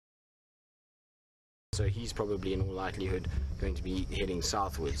So he's probably in all likelihood going to be heading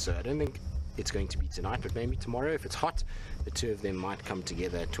southwards. So I don't think it's going to be tonight, but maybe tomorrow. If it's hot, the two of them might come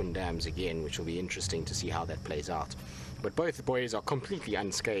together at Twin Dams again, which will be interesting to see how that plays out. But both boys are completely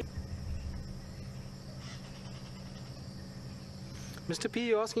unscathed. Mr. P,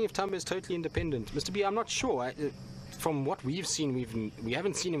 you're asking if Thamba is totally independent. Mr. P, I'm not sure. From what we've seen, we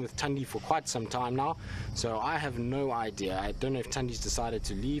haven't seen him with Thandi for quite some time now, so I have no idea. I don't know if Thandi's decided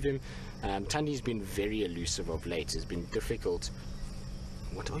to leave him. Thandi's been very elusive of late. It's been difficult.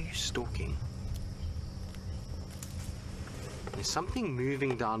 What are you stalking? There's something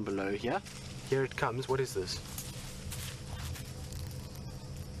moving down below here. Here it comes. What is this?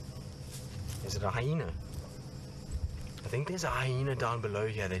 Is it a hyena? I think there's a hyena down below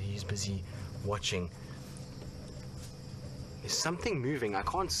here that he's busy watching. There's something moving. I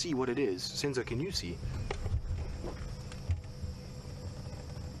can't see what it is. Senzo, can you see?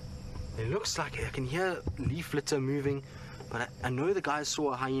 It looks like I can hear leaf litter moving, but I know the guy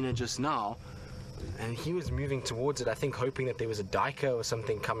saw a hyena just now, and he was moving towards it, I think hoping that there was a duiker or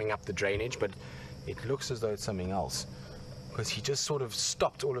something coming up the drainage, but it looks as though it's something else, because he just sort of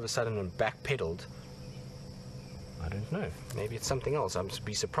stopped all of a sudden and backpedaled. I don't know. Maybe it's something else. I'd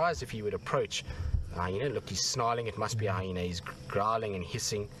be surprised if he would approach a hyena. Look, he's snarling. It must be a hyena. He's growling and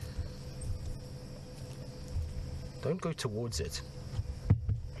hissing. Don't go towards it.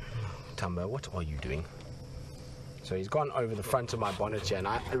 Thamba, what are you doing? So he's gone over the front of my bonnet here, and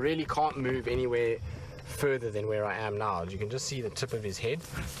I really can't move anywhere further than where I am now. You can just see the tip of his head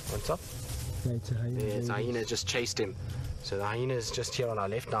on top. There's a hyena just chased him. So the hyena is just here on our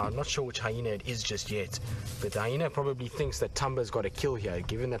left now. I'm not sure which hyena it is just yet, but the hyena probably thinks that Thamba's got a kill here,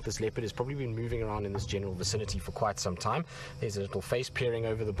 given that this leopard has probably been moving around in this general vicinity for quite some time. There's a little face peering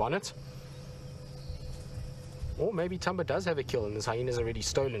over the bonnet. Or maybe Thamba does have a kill and this hyena's already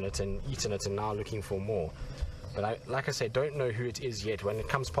stolen it and eaten it and now looking for more. But like I said, don't know who it is yet. When it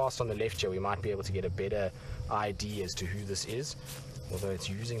comes past on the left here, we might be able to get a better idea as to who this is, although it's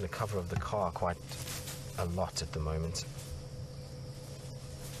using the cover of the car quite a lot at the moment.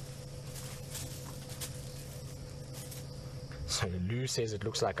 So Lou says it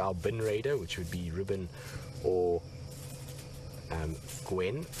looks like our bin raider, which would be Ribbon or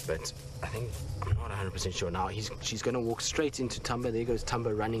Gwen, but I think I'm not 100% sure now. She's going to walk straight into Thamba. There goes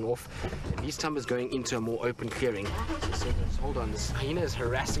Thamba running off. At least Thamba's going into a more open clearing. So hold on, this hyena is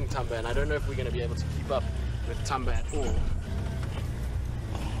harassing Thamba, and I don't know if we're going to be able to keep up with Thamba at all.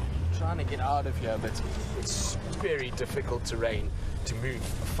 I'm trying to get out of here, but it's very difficult terrain to move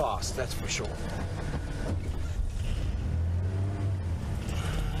fast, that's for sure.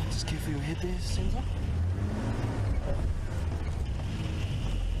 Just careful your head there, Senzo.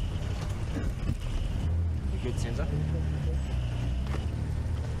 Good, Senzo.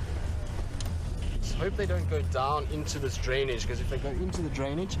 Just hope they don't go down into this drainage, because if they go into the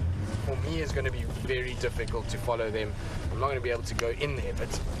drainage, for me it's going to be very difficult to follow them. I'm not going to be able to go in there, but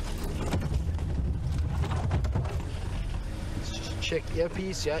let's just check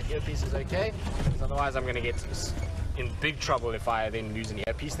earpiece. Yeah, earpiece is okay, because otherwise I'm going to get in big trouble if I then lose an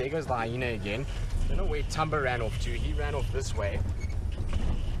earpiece. There goes the hyena again. I don't know where Thamba ran off to. He ran off this way.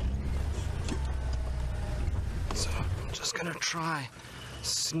 So I'm just going to try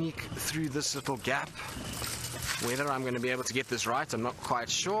sneak through this little gap. Whether I'm going to be able to get this right, I'm not quite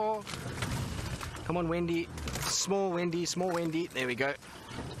sure. Come on, Wendy. Small Wendy, small Wendy. There we go.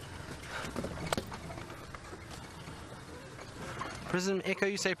 Prism Echo,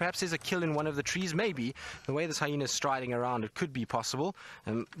 you say perhaps there's a kill in one of the trees. Maybe. The way this hyena is striding around, it could be possible.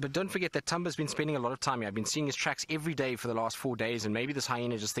 But don't forget that Thamba's been spending a lot of time here. I've been seeing his tracks every day for the last 4 days, and maybe this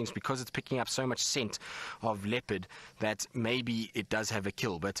hyena just thinks because it's picking up so much scent of leopard that maybe it does have a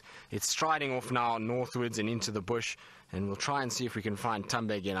kill. But it's striding off now northwards and into the bush, and we'll try and see if we can find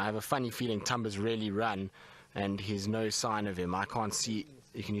Thamba again. I have a funny feeling Thamba's really run, and there's no sign of him. I can't see.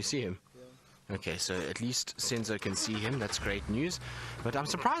 Can you see him? Okay, so at least Senzo can see him. That's great news. But I'm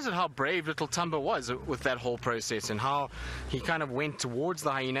surprised at how brave little Thamba was with that whole process, and how he kind of went towards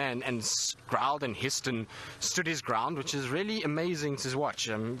the hyena and growled and hissed and stood his ground, which is really amazing to watch.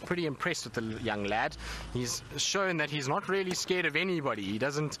 I'm pretty impressed with the young lad. He's shown that he's not really scared of anybody. He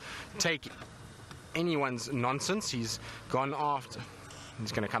doesn't take anyone's nonsense. He's gone after...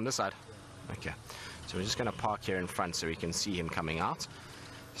 He's going to come this side. Okay, so we're just going to park here in front so we can see him coming out.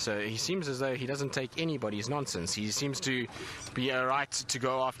 So he seems as though he doesn't take anybody's nonsense. He seems to be alright to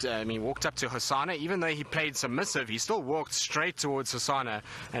go after. He walked up to Hasana. Even though he played submissive, he still walked straight towards Hasana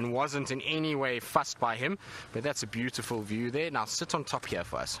and wasn't in any way fussed by him. But that's a beautiful view there. Now sit on top here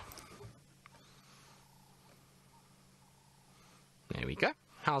for us. There we go.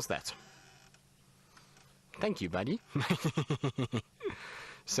 How's that? Thank you, buddy.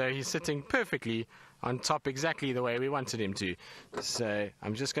 So he's sitting perfectly on top, exactly the way we wanted him to. So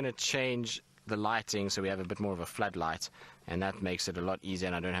I'm just going to change the lighting so we have a bit more of a floodlight, and that makes it a lot easier,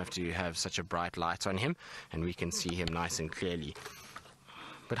 and I don't have to have such a bright light on him, and we can see him nice and clearly.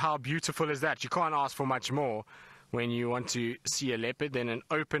 But how beautiful is that? You can't ask for much more when you want to see a leopard than an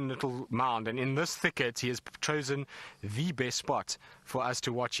open little mound, and in this thicket he has chosen the best spot for us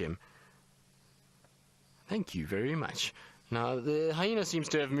to watch him. Thank you very much. Now the hyena seems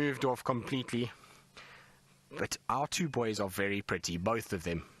to have moved off completely, but our two boys are very pretty, both of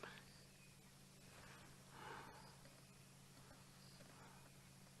them.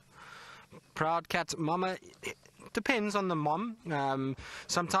 Proud cat mama, depends on the mom.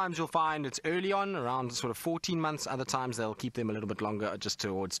 Sometimes you'll find it's early on, around sort of 14 months. Other times they'll keep them a little bit longer, just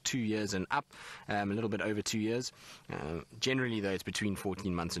towards 2 years and up, a little bit over 2 years. Generally, though, it's between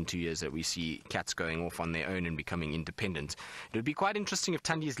 14 months and 2 years that we see cats going off on their own and becoming independent. It would be quite interesting if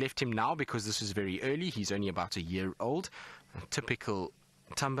Thandi has left him now, because this is very early. He's only about a year old. A typical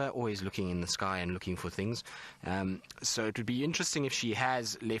Thamba, always looking in the sky and looking for things. So it would be interesting if she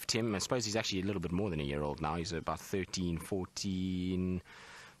has left him. I suppose he's actually a little bit more than a year old now. He's about 13, 14.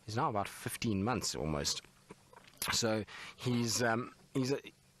 He's now about 15 months almost. So he's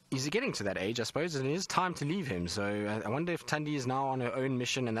getting to that age, I suppose, and it is time to leave him. So I wonder if Thandi is now on her own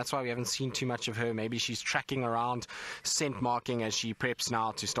mission, and that's why we haven't seen too much of her. Maybe she's tracking around, scent marking as she preps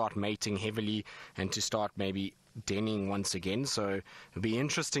now to start mating heavily and to start maybe denning once again. So it'll be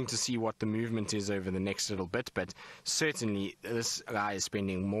interesting to see what the movement is over the next little bit, but certainly this guy is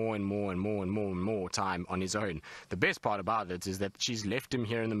spending more and more and more and more and more time on his own. The best part about it is that she's left him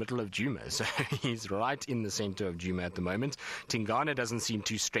here in the middle of Djuma, so he's right in the center of Djuma at the moment. Tingana doesn't seem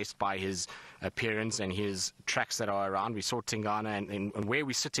too stressed by his appearance and his tracks that are around. We saw Tingana, and where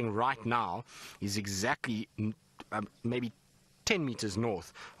we're sitting right now is exactly maybe 10 meters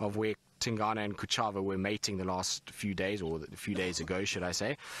north of where Tingana and Kuchava were mating the last few days, or a few days ago, should I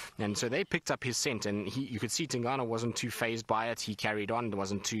say. And so they picked up his scent, and you could see Tingana wasn't too fazed by it. He carried on,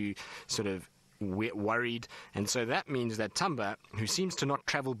 wasn't too sort of worried. And so that means that Thamba, who seems to not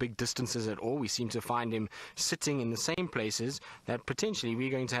travel big distances at all, we seem to find him sitting in the same places, that potentially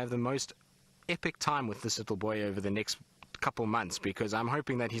we're going to have the most epic time with this little boy over the next couple months, because I'm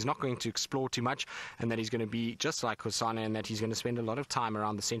hoping that he's not going to explore too much, and that he's going to be just like Hosana, and that he's going to spend a lot of time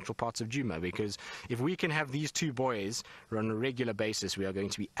around the central parts of Djuma, because if we can have these two boys on a regular basis, we are going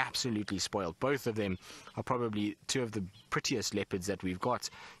to be absolutely spoiled. Both of them are probably two of the prettiest leopards that we've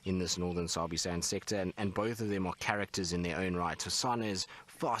got in this northern Sabi Sand sector, and both of them are characters in their own right. Hosana is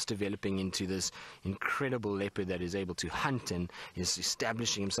fast developing into this incredible leopard that is able to hunt and is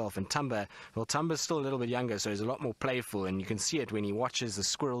establishing himself. And Thamba, well, Tamba's still a little bit younger, so he's a lot more playful, and you can see it when he watches the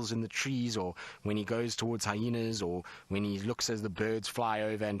squirrels in the trees, or when he goes towards hyenas, or when he looks as the birds fly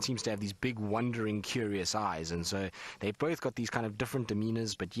over, and seems to have these big wondering curious eyes. And so they've both got these kind of different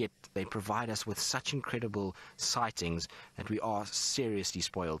demeanors, but yet they provide us with such incredible sightings that we are seriously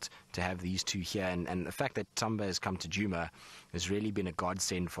spoiled to have these two here. And the fact that Thamba has come to Djuma has really been a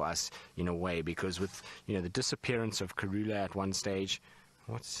godsend for us in a way, because with the disappearance of Karula at one stage,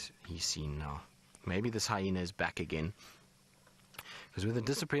 what's he seen now? Maybe this hyena is back again. Because with the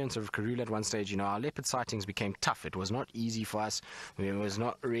disappearance of Karula at one stage, our leopard sightings became tough. It was not easy for us. There was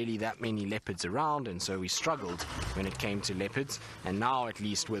not really that many leopards around, and so we struggled when it came to leopards. And now, at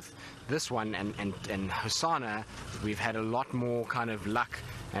least with this one and Hosana, we've had a lot more kind of luck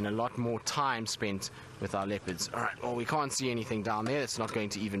and a lot more time spent with our leopards. All right, well, we can't see anything down there. It's not going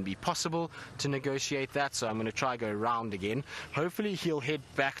to even be possible to negotiate that, so I'm going to try go around again. Hopefully he'll head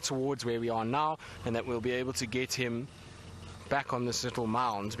back towards where we are now, and that we'll be able to get him back on this little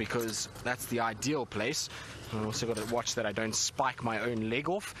mound, because that's the ideal place. I've also got to watch that I don't spike my own leg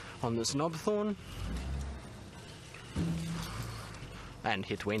off on this knobthorn. And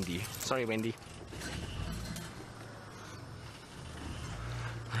hit Wendy. Sorry, Wendy.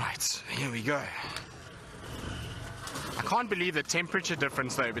 Right, here we go. I can't believe the temperature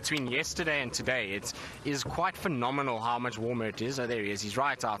difference, though, between yesterday and today. It is quite phenomenal how much warmer it is. Oh, there he is. He's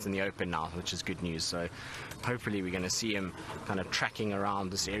right out in the open now, which is good news. So hopefully we're going to see him kind of tracking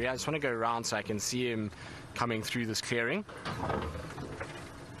around this area. I just want to go around so I can see him coming through this clearing.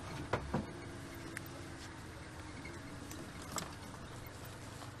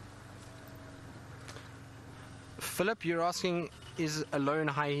 Philip, you're asking, is a lone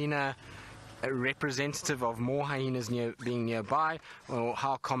hyena representative of more hyenas being nearby, or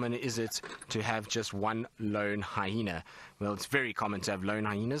how common is it to have just one lone hyena? Well, it's very common to have lone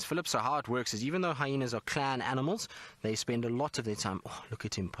hyenas, Philip. So how it works is, even though hyenas are clan animals, they spend a lot of their time, oh, look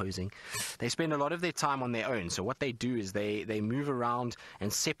at him posing, they spend a lot of their time on their own. So what they do is they move around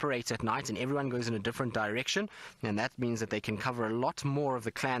and separate at night, and everyone goes in a different direction, and that means that they can cover a lot more of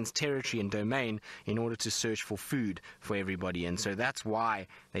the clan's territory and domain in order to search for food for everybody. And so that's why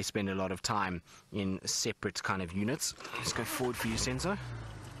they spend a lot of time in separate kind of units. Let's go forward for you, Senzo.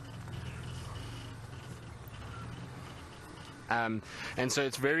 And so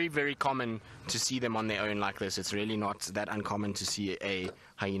it's very, very common to see them on their own like this. It's really not that uncommon to see a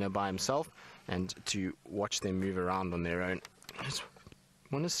hyena by himself and to watch them move around on their own. I just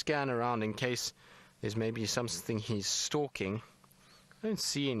want to scan around in case there's maybe something he's stalking. I don't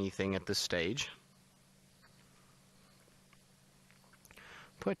see anything at this stage.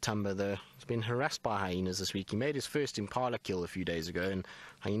 Poor Tumba, though, has been harassed by hyenas this week. He made his first impala kill a few days ago, and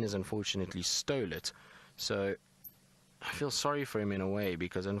hyenas unfortunately stole it. So I feel sorry for him in a way,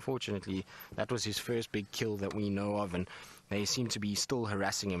 because unfortunately that was his first big kill that we know of, and they seem to be still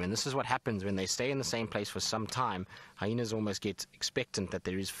harassing him. And this is what happens when they stay in the same place for some time. Hyenas almost get expectant that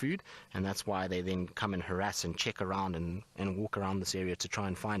there is food, and that's why they then come and harass and check around and walk around this area to try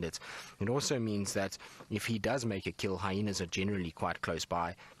and find it. It also means that if he does make a kill, hyenas are generally quite close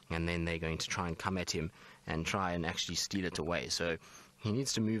by, and then they're going to try and come at him and try and actually steal it away. So he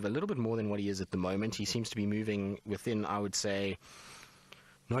needs to move a little bit more than what he is at the moment. He seems to be moving within, I would say,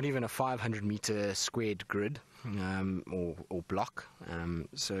 not even a 500-meter squared grid or block.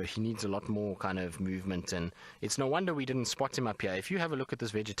 So he needs a lot more kind of movement, and it's no wonder we didn't spot him up here. If you have a look at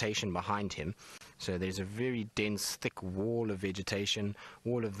this vegetation behind him, so there's a very dense, thick wall of vegetation,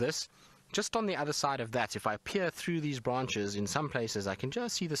 all of this. Just on the other side of that, if I peer through these branches, in some places I can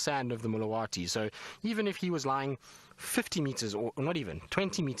just see the sand of the Mulawati. So even if he was lying 50 meters, or not even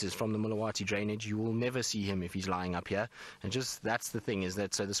 20 meters from the Mulawati drainage, you will never see him if he's lying up here. And just that's the thing, is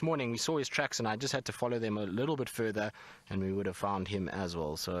that so this morning we saw his tracks, and I just had to follow them a little bit further, and we would have found him as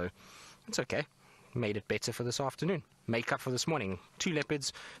well. So it's okay. Made it better for this afternoon. Make up for this morning. 2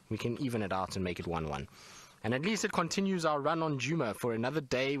 leopards, we can even it out and make it 1-1. And at least it continues our run on Djuma for another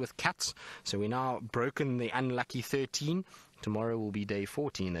day with cats. So we're now broken the unlucky 13. Tomorrow will be day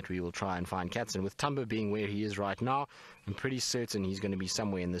 14 that we will try and find cats. And with Tumba being where he is right now, I'm pretty certain he's going to be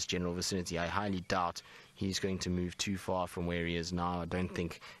somewhere in this general vicinity. I highly doubt he's going to move too far from where he is now. I don't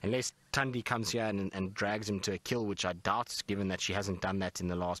think, unless Tundi comes here and drags him to a kill, which I doubt, given that she hasn't done that in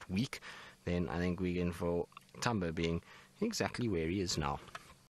the last week, then I think we're in for Tumba being exactly where he is now.